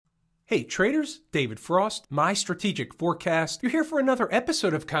Hey traders, David Frost, my strategic forecast. You're here for another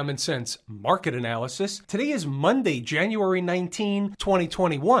episode of Common Sense Market Analysis. Today is Monday, January 19,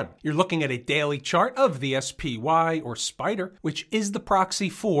 2021. You're looking at a daily chart of the SPY or Spider, which is the proxy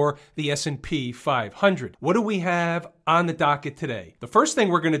for the S&P 500. What do we have on the docket today? The first thing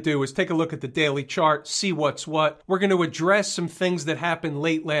we're going to do is take a look at the daily chart, see what's what. We're going to address some things that happened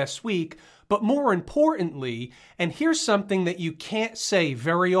late last week. But more importantly, and here's something that you can't say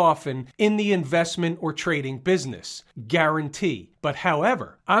very often in the investment or trading business, guarantee. But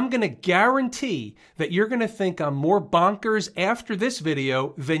however, I'm going to guarantee that you're going to think I'm more bonkers after this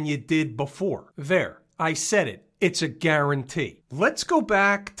video than you did before. There, I said it. It's a guarantee. Let's go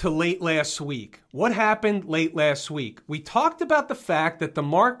back to late last week. What happened late last week? We talked about the fact that the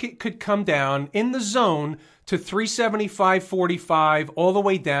market could come down in the zone to 375.45 all the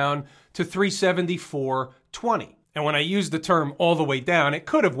way down to 374.20. And when I use the term all the way down, it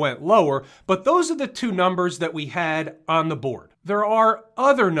could have went lower, but those are the two numbers that we had on the board. There are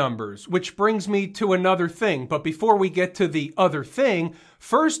other numbers, which brings me to another thing. But before we get to the other thing,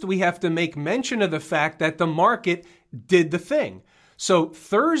 first we have to make mention of the fact that the market did the thing. So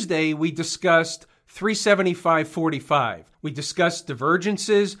Thursday, we discussed 375.45. We discussed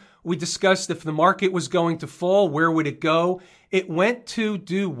divergences. We discussed if the market was going to fall, where would it go? It went to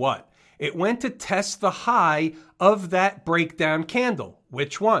do what? It went to test the high of that breakdown candle.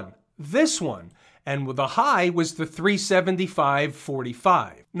 Which one? This one. And the high was the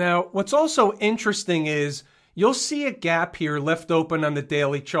 375.45. Now, what's also interesting is you'll see a gap here left open on the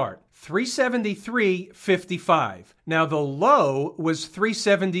daily chart. 373.55. Now, the low was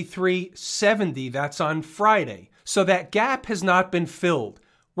 373.70. That's on Friday. So that gap has not been filled.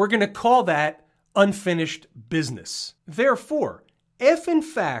 We're going to call that unfinished business. Therefore, if in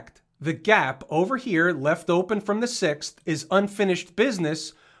fact the gap over here left open from the 6th is unfinished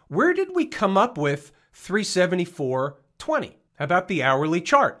business, where did we come up with 374.20? How about the hourly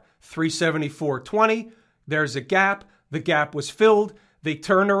chart? 374.20, there's a gap, the gap was filled, they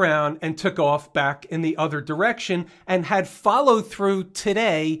turned around and took off back in the other direction and had followed through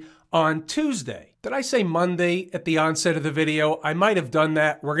today on Tuesday. Did I say Monday at the onset of the video? I might have done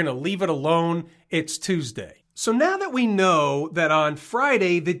that. We're going to leave it alone. It's Tuesday. So now that we know that on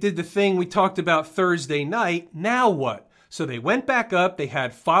Friday they did the thing we talked about Thursday night, now what? So they went back up, they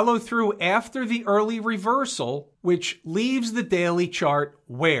had follow through after the early reversal, which leaves the daily chart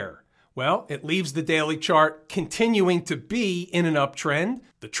where? Well, it leaves the daily chart continuing to be in an uptrend.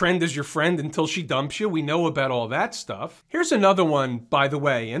 The trend is your friend until she dumps you. We know about all that stuff. Here's another one, by the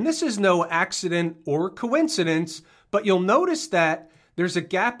way, and this is no accident or coincidence, but you'll notice that there's a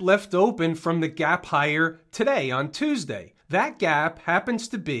gap left open from the gap higher today on Tuesday. That gap happens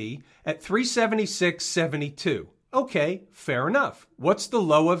to be at 376.72. Okay, fair enough. What's the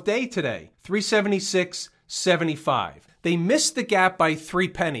low of day today? 376.75. They missed the gap by 3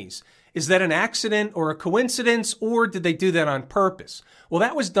 pennies. Is that an accident or a coincidence, or did they do that on purpose? Well,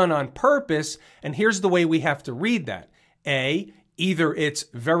 that was done on purpose, and here's the way we have to read that. A, either it's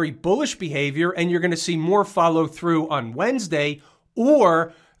very bullish behavior and you're going to see more follow through on Wednesday,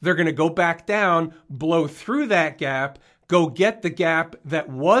 or they're going to go back down, blow through that gap, go get the gap that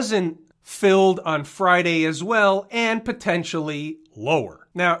wasn't filled on Friday as well, and potentially lower.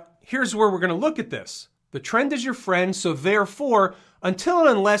 Now, here's where we're going to look at this. The trend is your friend, so therefore, until and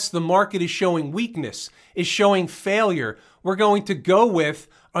unless the market is showing weakness, is showing failure, we're going to go with,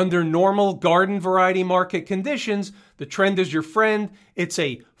 under normal garden variety market conditions, the trend is your friend. It's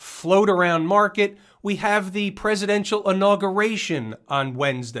a float around market. We have the presidential inauguration on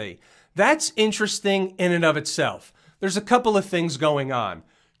Wednesday. That's interesting in and of itself. There's a couple of things going on.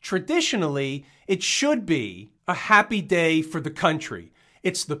 Traditionally, it should be a happy day for the country.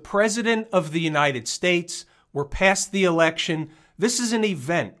 It's the President of the United States. We're past the election. This is an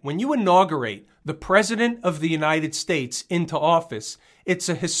event. When you inaugurate the President of the United States into office, it's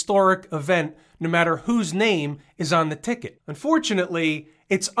a historic event no matter whose name is on the ticket. Unfortunately,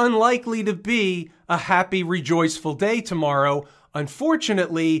 it's unlikely to be a happy, rejoiceful day tomorrow.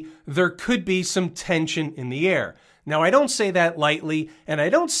 Unfortunately, there could be some tension in the air. Now, I don't say that lightly, and I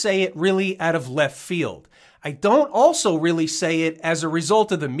don't say it really out of left field. I don't also really say it as a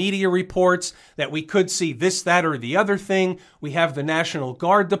result of the media reports that we could see this, that, or the other thing. We have the National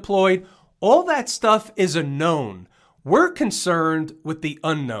Guard deployed. All that stuff is a known. We're concerned with the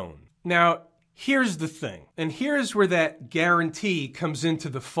unknown. Now, here's the thing, and here's where that guarantee comes into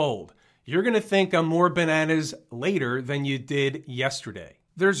the fold. You're going to think I'm more bananas later than you did yesterday.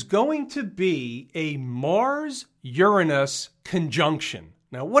 There's going to be a Mars-Uranus conjunction.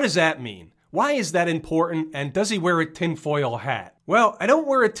 Now, what does that mean? Why is that important, and does he wear a tinfoil hat? Well, I don't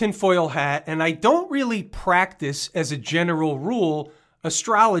wear a tinfoil hat, and I don't really practice, as a general rule,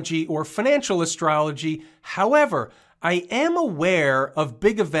 astrology or financial astrology. However, I am aware of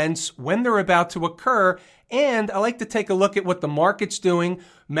big events when they're about to occur, and I like to take a look at what the market's doing,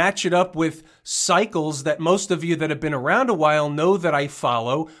 match it up with cycles that most of you that have been around a while know that I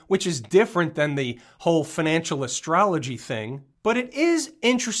follow, which is different than the whole financial astrology thing. But it is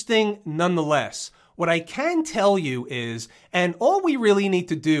interesting nonetheless. What I can tell you is, and all we really need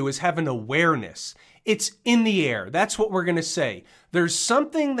to do is have an awareness. It's in the air. That's what we're going to say. There's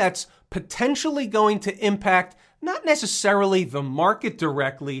something that's potentially going to impact not necessarily the market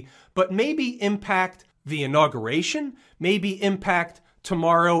directly, but maybe impact the inauguration, maybe impact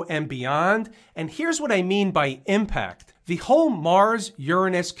tomorrow and beyond. And here's what I mean by impact. The whole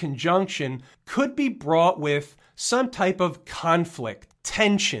Mars-Uranus conjunction could be brought with some type of conflict,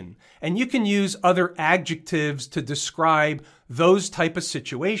 tension, and you can use other adjectives to describe those type of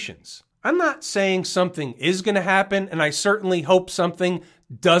situations. I'm not saying something is going to happen, and I certainly hope something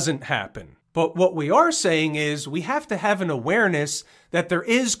doesn't happen. But what we are saying is we have to have an awareness that there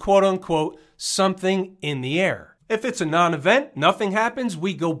is, quote unquote, something in the air. If it's a non-event, nothing happens,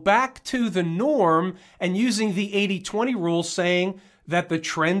 we go back to the norm and using the 80-20 rule saying that the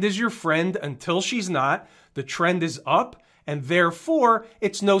trend is your friend until she's not. The trend is up, and therefore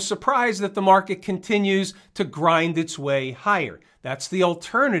it's no surprise that the market continues to grind its way higher. That's the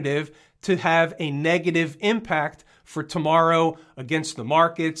alternative to have a negative impact for tomorrow against the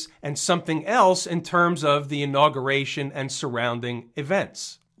markets and something else in terms of the inauguration and surrounding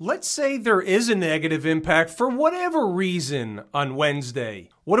events. Let's say there is a negative impact for whatever reason on Wednesday.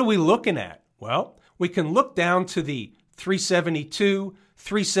 What are we looking at? Well, we can look down to the 372,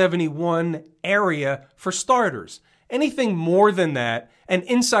 371 area for starters. Anything more than that, and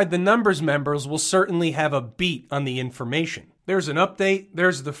Inside the Numbers members will certainly have a beat on the information. There's an update.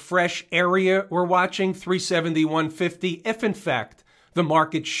 There's the fresh area we're watching, 371.50, if in fact the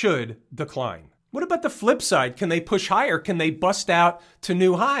market should decline. What about the flip side? Can they push higher? Can they bust out to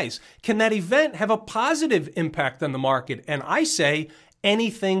new highs? Can that event have a positive impact on the market? And I say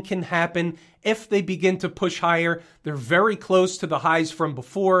anything can happen if they begin to push higher. They're very close to the highs from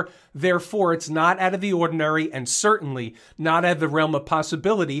before. Therefore, it's not out of the ordinary and certainly not out of the realm of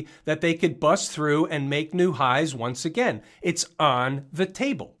possibility that they could bust through and make new highs once again. It's on the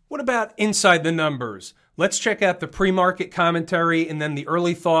table. What about Inside the Numbers? Let's check out the pre-market commentary and then the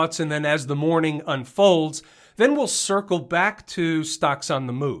early thoughts, and then as the morning unfolds, then we'll circle back to stocks on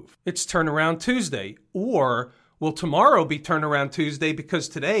the move. It's Turnaround Tuesday, or will tomorrow be Turnaround Tuesday because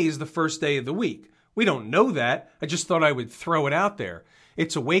today is the first day of the week? We don't know that. I just thought I would throw it out there.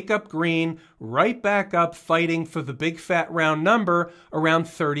 It's a wake-up green, right back up fighting for the big fat round number around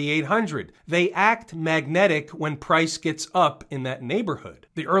 3,800. They act magnetic when price gets up in that neighborhood.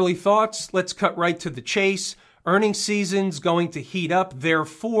 The early thoughts, let's cut right to the chase. Earnings season's going to heat up.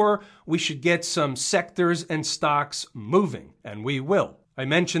 Therefore, we should get some sectors and stocks moving, and we will. I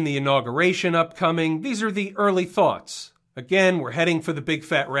mentioned the inauguration upcoming. These are the early thoughts. Again, we're heading for the big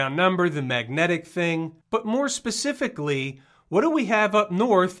fat round number, the magnetic thing. But more specifically, what do we have up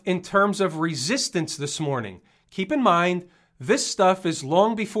north in terms of resistance this morning? Keep in mind, this stuff is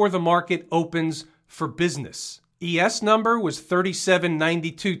long before the market opens for business. ES number was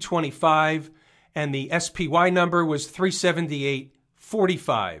 3792.25 and the SPY number was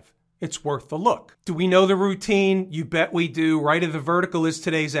 378.45. It's worth a look. Do we know the routine? You bet we do. Right of the vertical is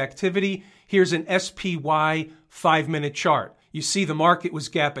today's activity. Here's an SPY 5-minute chart. You see the market was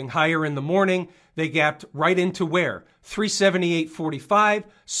gapping higher in the morning. They gapped right into where? 378.45,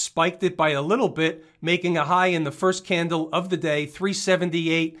 spiked it by a little bit, making a high in the first candle of the day,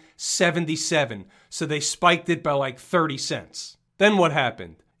 378.77. So they spiked it by like 30 cents. Then what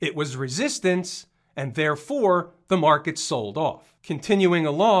happened? It was resistance, and therefore the market sold off. Continuing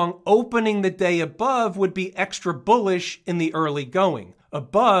along, opening the day above would be extra bullish in the early going.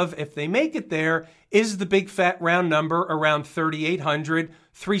 Above, if they make it there, is the big fat round number around 3,800,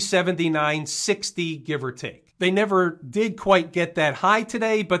 379.60, give or take. They never did quite get that high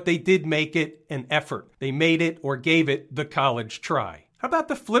today, but they did make it an effort. They made it or gave it the college try. How about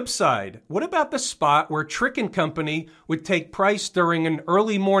the flip side? What about the spot where Trick & Company would take price during an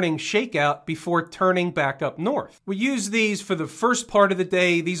early morning shakeout before turning back up north? We use these for the first part of the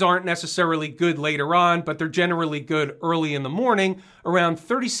day. These aren't necessarily good later on, but they're generally good early in the morning. Around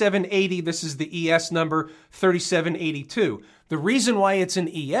 3780, this is the ES number, 3782. The reason why it's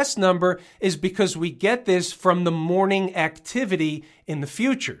an ES number is because we get this from the morning activity in the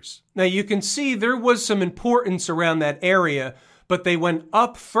futures. Now you can see there was some importance around that area, but they went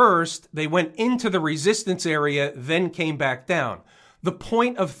up first, they went into the resistance area, then came back down. The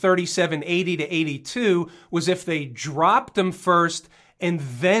point of 37.80 to 82 was if they dropped them first and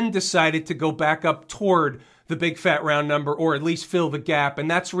then decided to go back up toward the big fat round number, or at least fill the gap. And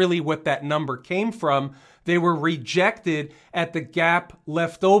that's really what that number came from. They were rejected at the gap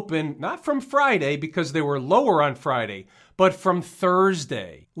left open, not from Friday because they were lower on Friday, but from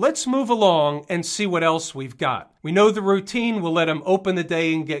Thursday. Let's move along and see what else we've got. We know the routine. We'll let them open the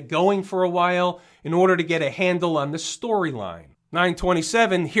day and get going for a while in order to get a handle on the storyline.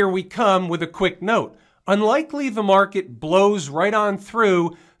 927, here we come with a quick note. Unlikely the market blows right on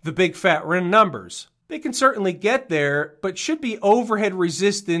through the big fat round numbers. They can certainly get there, but should be overhead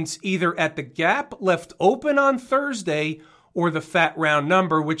resistance either at the gap left open on Thursday or the fat round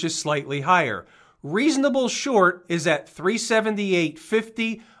number, which is slightly higher. Reasonable short is at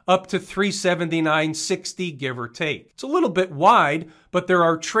 378.50 up to 379.60, give or take. It's a little bit wide, but there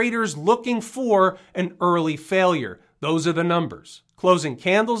are traders looking for an early failure. Those are the numbers. Closing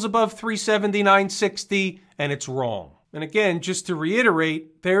candles above 379.60, and it's wrong. And again, just to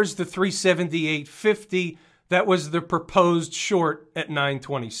reiterate, there's the 378.50. That was the proposed short at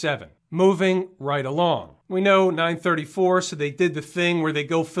 927. Moving right along. We know 934, so they did the thing where they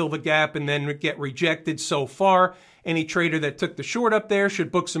go fill the gap and then get rejected so far. Any trader that took the short up there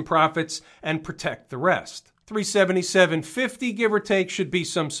should book some profits and protect the rest. 377.50, give or take, should be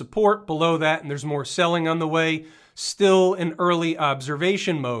some support below that, and there's more selling on the way. Still in early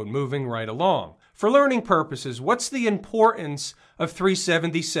observation mode, moving right along. For learning purposes, what's the importance of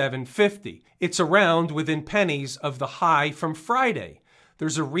 377.50? It's around within pennies of the high from Friday.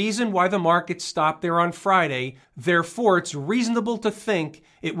 There's a reason why the market stopped there on Friday. Therefore, it's reasonable to think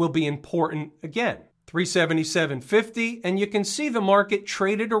it will be important again. 377.50, and you can see the market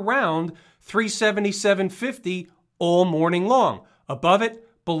traded around 377.50 all morning long. Above it,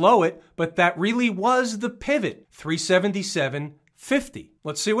 below it, but that really was the pivot, 377.50.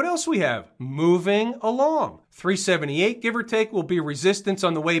 Let's see what else we have. Moving along. 378, give or take, will be resistance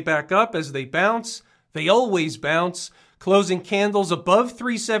on the way back up as they bounce. They always bounce. Closing candles above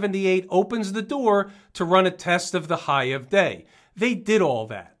 378 opens the door to run a test of the high of day. They did all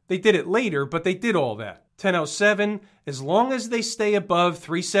that. They did it later, but they did all that. 1007, as long as they stay above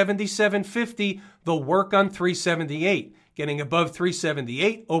 377.50, they'll work on 378. Getting above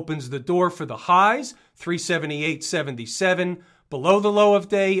 378 opens the door for the highs, 378.77. Below the low of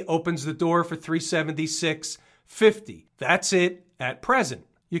day opens the door for 376.50. That's it at present.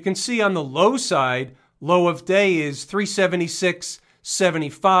 You can see on the low side, low of day is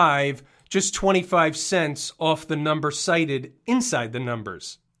 376.75, just 25 cents off the number cited inside the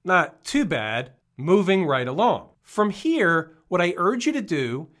numbers. Not too bad. Moving right along. From here, what I urge you to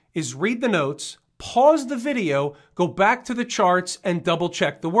do is read the notes, pause the video, go back to the charts, and double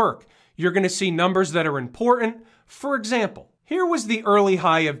check the work. You're going to see numbers that are important. For example, here was the early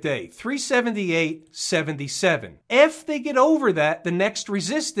high of day, 378.77. If they get over that, the next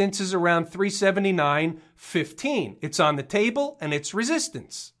resistance is around 379.15. It's on the table and it's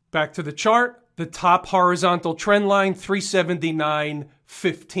resistance. Back to the chart, the top horizontal trend line,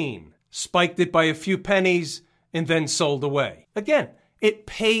 379.15. Spiked it by a few pennies and then sold away. Again, it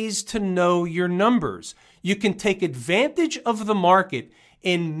pays to know your numbers. You can take advantage of the market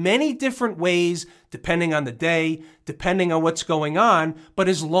in many different ways, depending on the day, depending on what's going on, but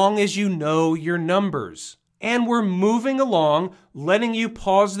as long as you know your numbers. And we're moving along, letting you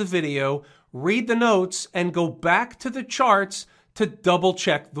pause the video, read the notes, and go back to the charts to double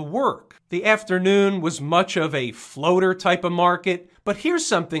check the work. The afternoon was much of a floater type of market, but here's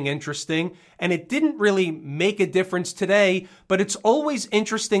something interesting, and it didn't really make a difference today, but it's always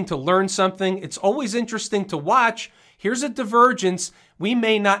interesting to learn something. It's always interesting to watch. Here's a divergence. We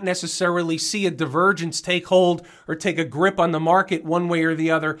may not necessarily see a divergence take hold or take a grip on the market one way or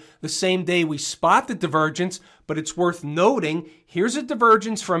the other the same day we spot the divergence, but it's worth noting, here's a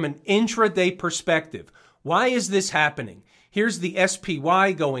divergence from an intraday perspective. Why is this happening? Here's the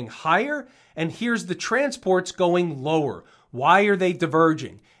SPY going higher, and here's the transports going lower. Why are they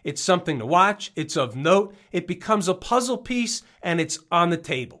diverging? It's something to watch. It's of note. It becomes a puzzle piece, and it's on the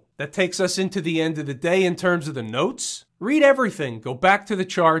table. That takes us into the end of the day in terms of the notes. Read everything. Go back to the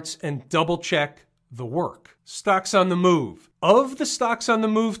charts and double check the work. Stocks on the move. Of the stocks on the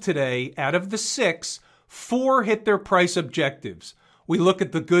move today, out of the 6, 4 hit their price objectives. We look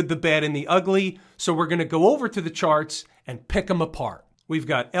at the good, the bad, and the ugly, so we're going to go over to the charts and pick them apart. We've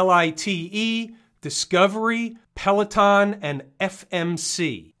got LITE, Discovery, Peloton, and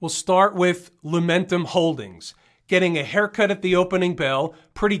FMC. We'll start with Lumentum Holdings. Getting a haircut at the opening bell,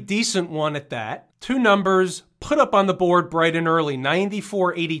 pretty decent one at that. Two numbers put up on the board bright and early,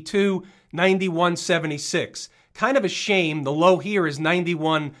 94.82, 91.76. Kind of a shame. The low here is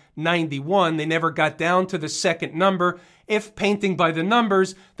 91.91. They never got down to the second number. If painting by the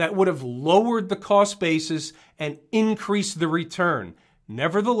numbers, that would have lowered the cost basis and increased the return.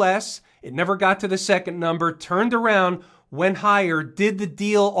 Nevertheless, it never got to the second number, turned around, went higher, did the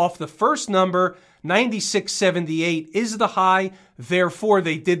deal off the first number. 96.78 is the high. Therefore,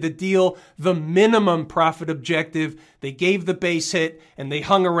 they did the deal, the minimum profit objective. They gave the base hit and they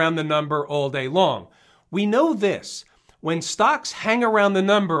hung around the number all day long. We know this. When stocks hang around the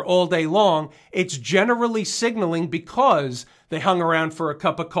number all day long, it's generally signaling because they hung around for a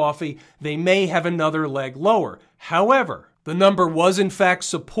cup of coffee, they may have another leg lower. However, the number was in fact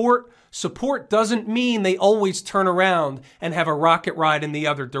support. Support doesn't mean they always turn around and have a rocket ride in the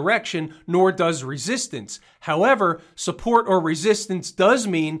other direction, nor does resistance. However, support or resistance does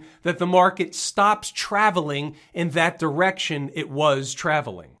mean that the market stops traveling in that direction it was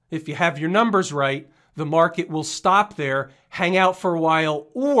traveling. If you have your numbers right, the market will stop there, hang out for a while,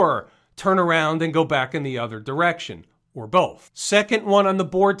 or turn around and go back in the other direction, or both. Second one on the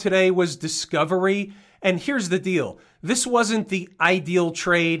board today was Discovery. And here's the deal. This wasn't the ideal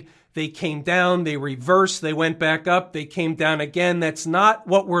trade. They came down, they reversed, they went back up, they came down again. That's not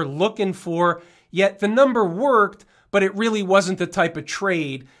what we're looking for. Yet the number worked, but it really wasn't the type of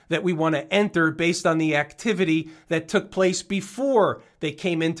trade that we want to enter based on the activity that took place before they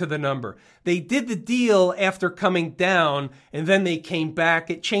came into the number. They did the deal after coming down, and then they came back.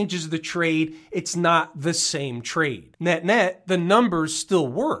 It changes the trade. It's not the same trade. Net, the numbers still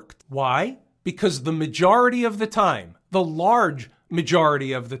worked. Why? Because the majority of the time, the large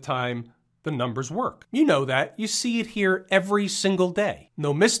majority of the time, the numbers work. You know that. You see it here every single day.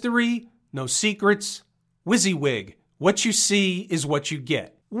 No mystery, no secrets. WYSIWYG. What you see is what you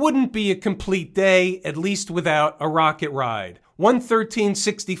get. Wouldn't be a complete day, at least without a rocket ride.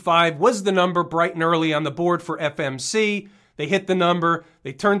 113.65 was the number bright and early on the board for FMC. They hit the number,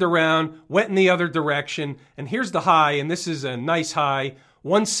 they turned around, went in the other direction, and here's the high, and this is a nice high,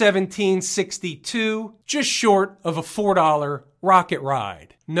 117.62, just short of a $4 rocket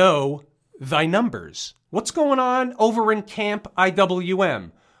ride. Know thy numbers. What's going on over in Camp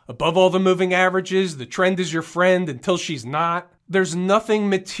IWM? Above all the moving averages, the trend is your friend until she's not. There's nothing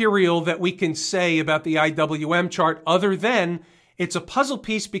material that we can say about the IWM chart other than it's a puzzle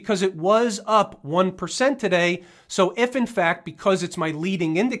piece because it was up 1% today. So if in fact, because it's my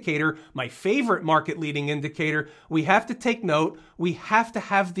leading indicator, my favorite market leading indicator, we have to take note, we have to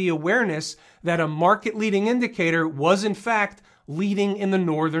have the awareness that a market leading indicator was in fact leading in the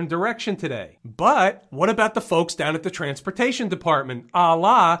northern direction today. But what about the folks down at the transportation department, a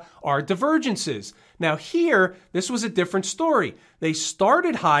la our divergences? Now here, this was a different story. They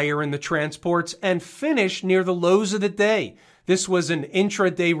started higher in the transports and finished near the lows of the day. This was an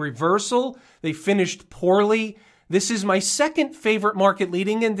intraday reversal. They finished poorly. This is my second favorite market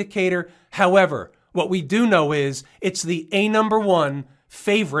leading indicator. However, what we do know is it's the #1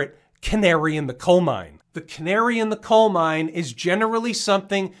 favorite canary in the coal mine. The canary in the coal mine is generally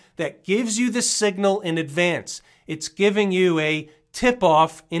something that gives you the signal in advance. It's giving you a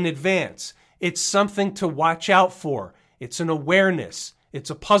tip-off in advance. It's something to watch out for. It's an awareness. It's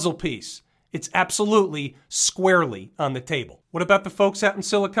a puzzle piece. It's absolutely squarely on the table. What about the folks out in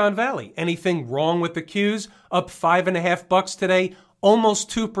Silicon Valley? Anything wrong with the Qs? Up $5.50 today, almost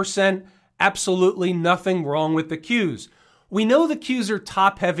 2%. Absolutely nothing wrong with the Qs. We know the Qs are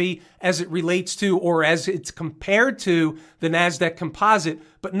top heavy as it relates to or as it's compared to the NASDAQ composite,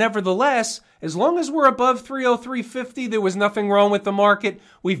 but nevertheless, as long as we're above 303.50, there was nothing wrong with the market.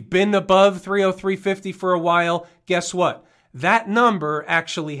 We've been above 303.50 for a while. Guess what? That number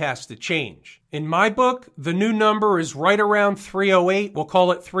actually has to change. In my book, the new number is right around 308. We'll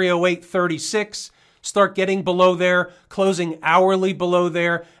call it 308.36. Start getting below there, closing hourly below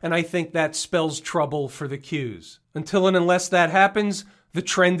there, and I think that spells trouble for the Qs. Until and unless that happens, the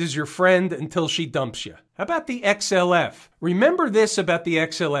trend is your friend until she dumps you. How about the XLF? Remember this about the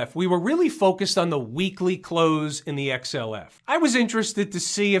XLF. We were really focused on the weekly close in the XLF. I was interested to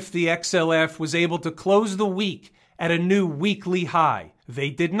see if the XLF was able to close the week at a new weekly high.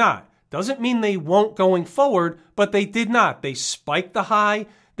 They did not. Doesn't mean they won't going forward, but they did not. They spiked the high.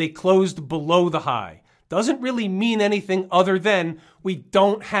 They closed below the high. Doesn't really mean anything other than we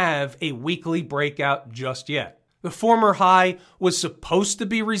don't have a weekly breakout just yet. The former high was supposed to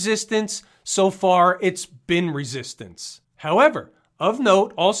be resistance. So far, it's been resistance. However, of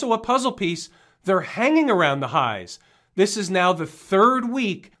note, also a puzzle piece, they're hanging around the highs. This is now the third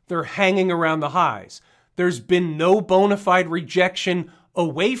week they're hanging around the highs. There's been no bona fide rejection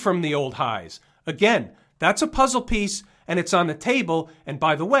away from the old highs. Again, that's a puzzle piece and it's on the table. And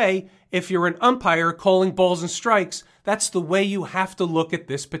by the way, if you're an umpire calling balls and strikes, that's the way you have to look at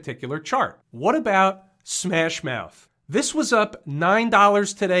this particular chart. What about Smash Mouth? This was up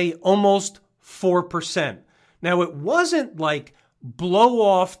 $9 today, almost 4%. Now, it wasn't like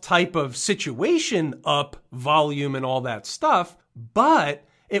blow-off type of situation up volume and all that stuff, but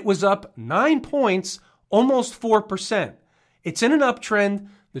it was up 9 points, almost 4%. It's in an uptrend.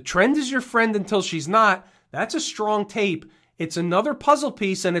 The trend is your friend until she's not. That's a strong tape. It's another puzzle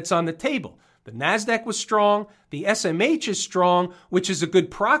piece and it's on the table. The NASDAQ was strong. The SMH is strong, which is a good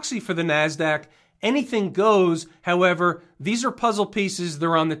proxy for the NASDAQ. Anything goes. However, these are puzzle pieces.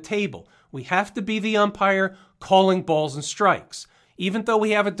 They're on the table. We have to be the umpire calling balls and strikes. Even though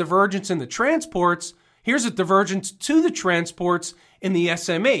we have a divergence in the transports, here's a divergence to the transports in the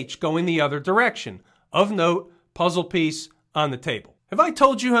SMH going the other direction. Of note, puzzle piece on the table. Have I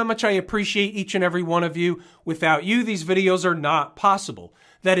told you how much I appreciate each and every one of you? Without you, these videos are not possible.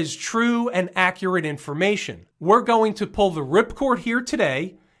 That is true and accurate information. We're going to pull the ripcord here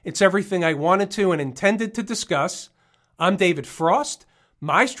today. It's everything I wanted to and intended to discuss. I'm David Frost,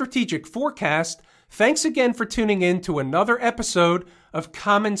 my strategic forecast. Thanks again for tuning in to another episode of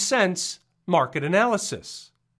Common Sense Market Analysis.